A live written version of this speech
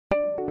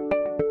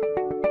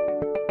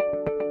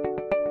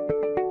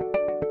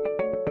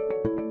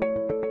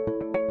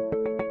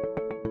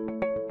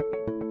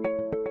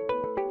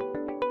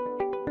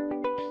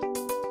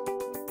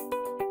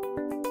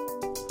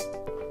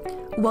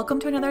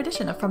Welcome to another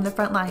edition of From the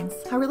Front Lines,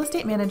 how real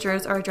estate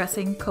managers are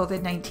addressing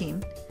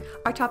COVID-19.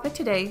 Our topic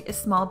today is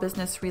small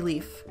business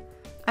relief.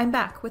 I'm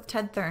back with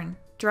Ted Thurn,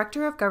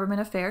 Director of Government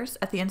Affairs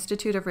at the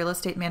Institute of Real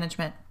Estate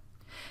Management.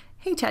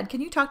 Hey Ted, can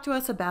you talk to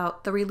us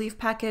about the relief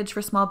package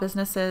for small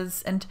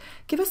businesses and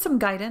give us some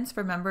guidance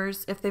for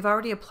members if they've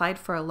already applied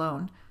for a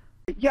loan?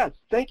 Yes,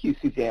 thank you,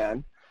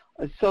 Suzanne.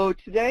 So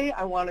today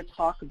I want to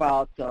talk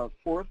about the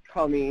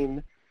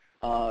forthcoming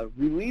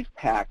relief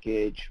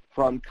package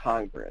from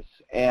Congress.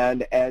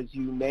 And as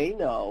you may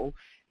know,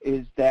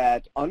 is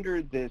that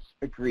under this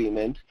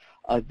agreement,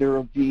 there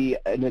will be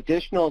an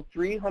additional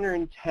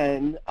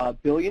 $310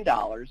 billion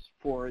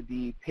for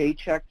the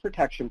Paycheck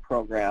Protection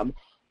Program,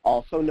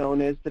 also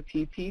known as the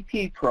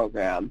PPP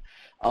program,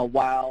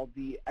 while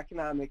the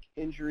Economic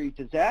Injury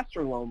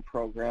Disaster Loan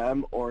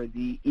Program, or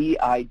the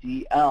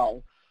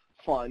EIDL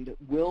fund,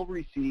 will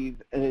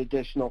receive an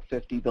additional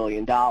 $50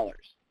 billion.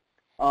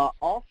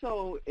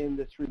 Also in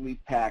this relief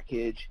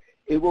package,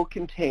 it will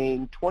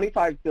contain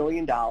 $25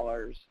 billion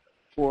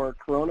for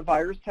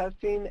coronavirus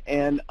testing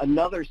and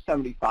another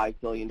 $75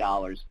 billion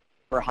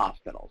for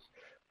hospitals.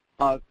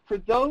 For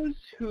those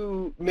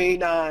who may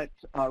not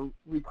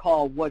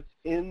recall what's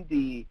in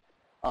the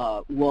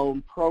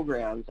loan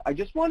programs, I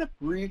just want to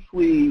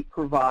briefly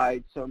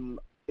provide some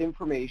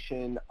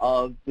information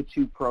of the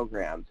two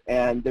programs.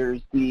 And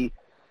there's the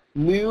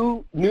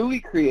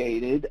newly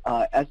created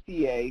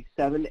SBA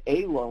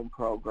 7A loan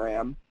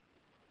program,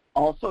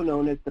 also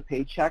known as the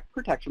Paycheck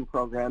Protection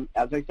Program,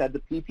 as I said,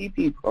 the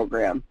PPP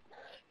program,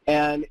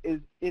 and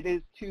it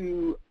is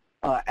to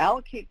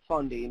allocate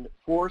funding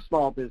for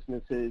small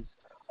businesses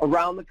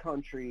around the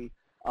country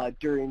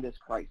during this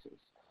crisis.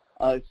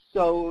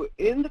 So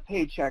in the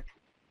Paycheck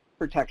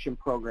Protection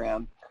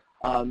Program,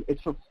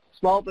 it's for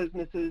small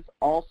businesses,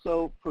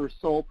 also for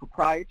sole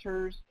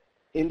proprietors,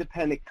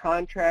 independent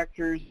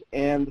contractors,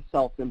 and the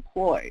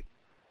self-employed.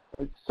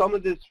 Some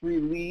of this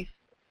relief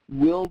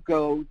will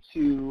go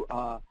to,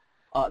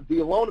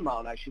 the loan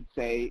amount, I should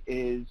say,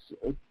 is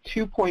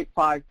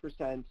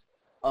 2.5%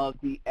 of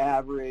the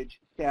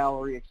average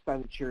salary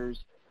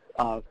expenditures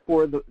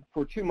for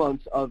 2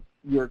 months of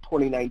your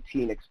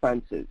 2019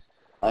 expenses.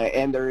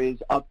 And there is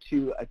up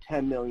to a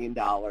 $10 million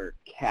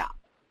cap.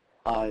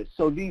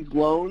 So these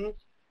loans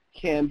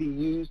can be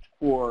used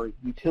for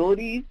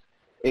utilities.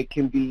 It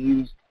can be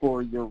used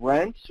for your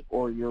rent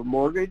or your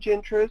mortgage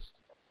interest.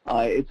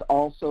 It's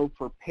also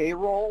for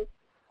payroll,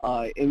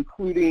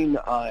 including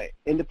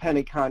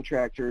independent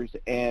contractors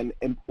and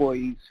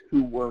employees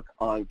who work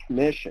on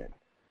commission.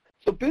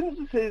 So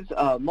businesses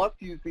must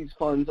use these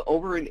funds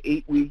over an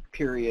 8-week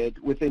period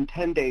within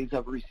 10 days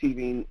of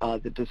receiving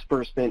the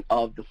disbursement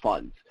of the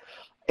funds.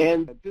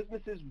 And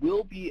businesses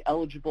will be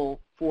eligible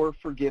for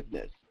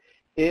forgiveness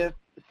if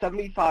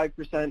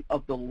 75%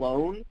 of the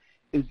loan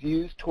is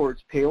used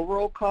towards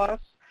payroll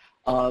costs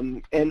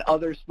and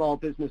other small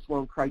business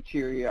loan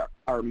criteria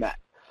are met.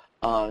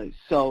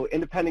 So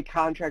independent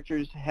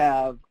contractors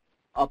have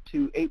up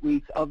to 8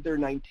 weeks of their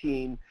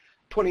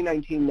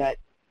 2019 net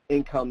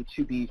income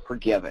to be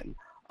forgiven.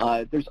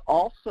 There's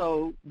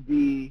also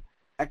the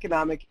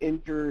Economic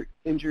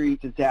Injury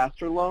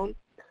Disaster Loan.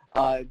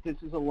 This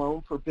is a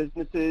loan for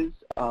businesses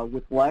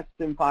with less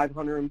than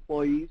 500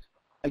 employees,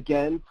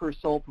 again for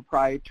sole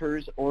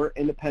proprietors or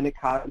independent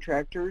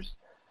contractors.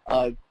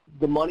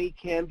 The money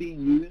can be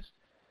used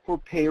for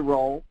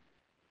payroll,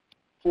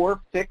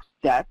 for fixed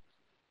debts,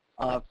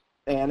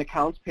 and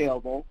accounts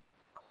payable.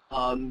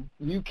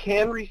 You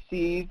can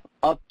receive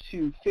up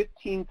to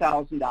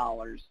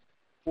 $15,000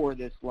 for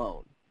this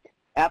loan.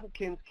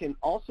 Applicants can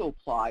also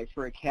apply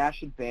for a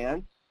cash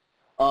advance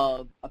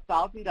of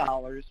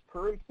 $1,000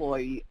 per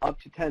employee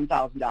up to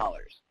 $10,000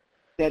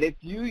 that, if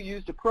you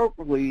used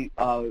appropriately,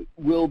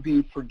 will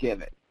be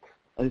forgiven.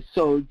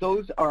 So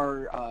those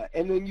are,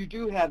 and then you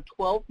do have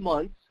 12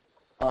 months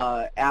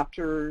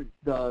after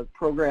the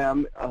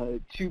program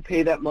to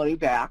pay that money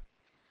back.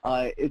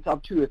 It's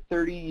up to a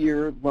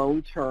 30-year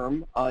loan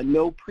term,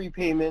 no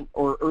prepayment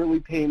or early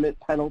payment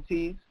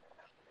penalties,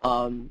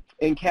 and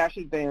cash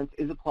advance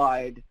is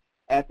applied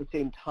at the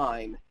same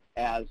time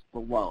as the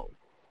loan.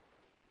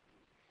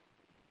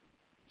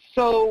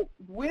 So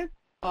with,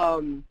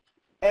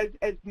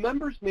 as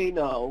members may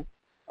know,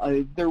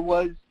 there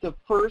was the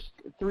first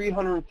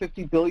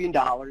 $350 billion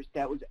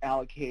that was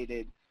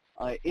allocated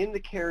in the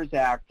CARES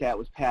Act that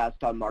was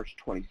passed on March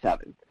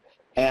 27th.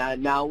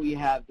 And now we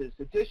have this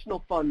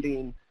additional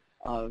funding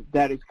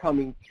that is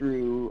coming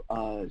through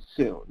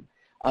soon.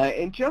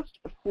 And just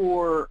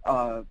for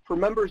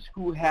members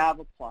who have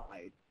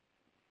applied,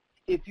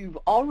 if you've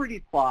already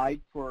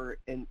applied for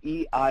an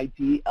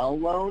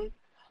EIDL loan,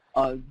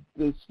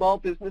 the Small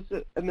Business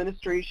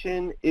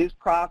Administration is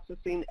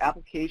processing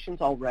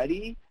applications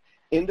already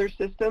in their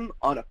system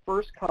on a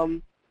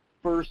first-come,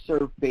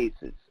 first-served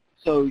basis.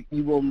 So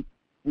you will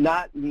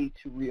not need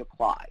to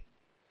reapply.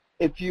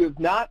 If you have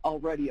not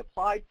already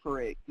applied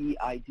for an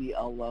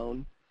EIDL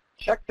loan,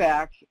 check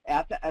back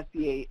at the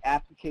SBA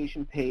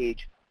application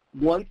page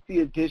once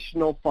the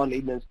additional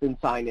funding has been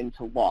signed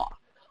into law.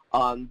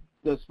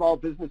 The Small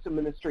Business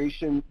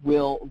Administration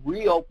will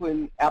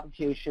reopen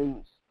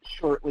applications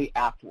shortly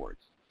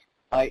afterwards.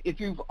 If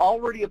you've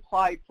already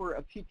applied for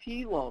a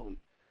PPP loan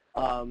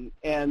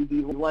and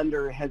the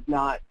lender has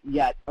not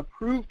yet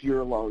approved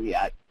your loan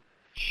yet,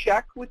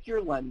 check with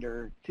your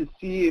lender to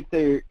see if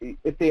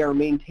they are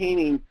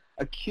maintaining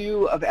a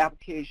queue of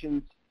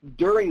applications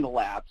during the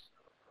lapse,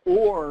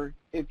 or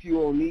if you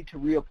will need to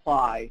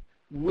reapply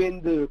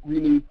when the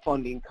renewed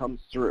funding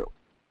comes through.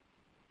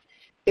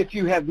 If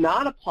you have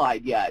not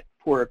applied yet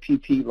for a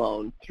PPP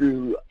loan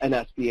through an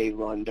SBA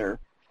lender,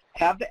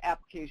 have the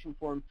application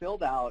form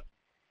filled out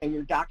and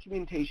your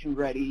documentation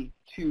ready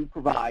to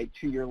provide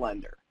to your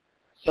lender.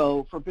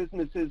 So for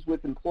businesses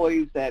with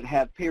employees that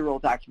have payroll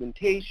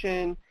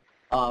documentation,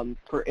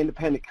 for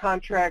independent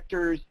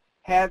contractors,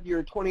 have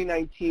your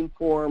 2019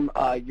 form,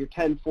 your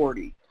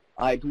 1040.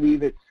 I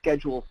believe it's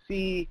Schedule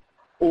C,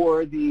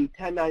 or the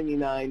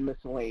 1099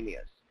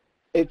 miscellaneous.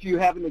 If you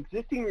have an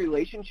existing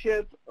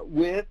relationship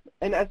with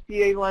an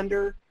SBA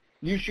lender,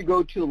 you should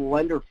go to the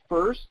lender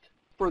first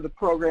for the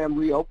program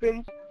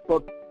reopens,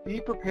 but be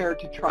prepared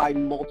to try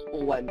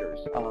multiple lenders.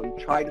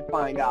 Try to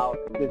find out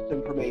this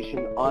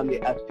information on the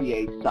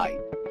SBA site.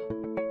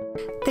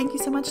 Thank you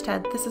so much,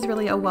 Ted. This is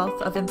really a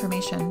wealth of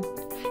information.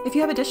 If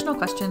you have additional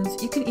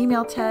questions, you can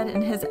email Ted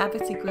and his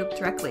advocacy group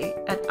directly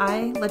at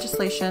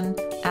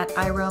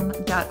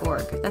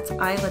ilegislation@irem.org. That's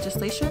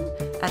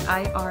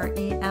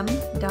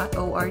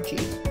ilegislation@irem.org.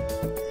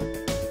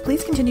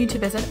 Please continue to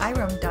visit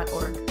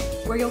irem.org,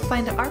 where you'll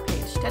find our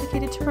page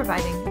dedicated to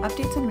providing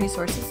updates and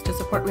resources to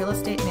support real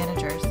estate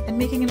managers in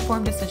making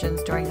informed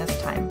decisions during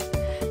this time.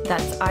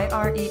 That's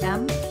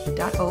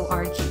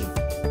irem.org.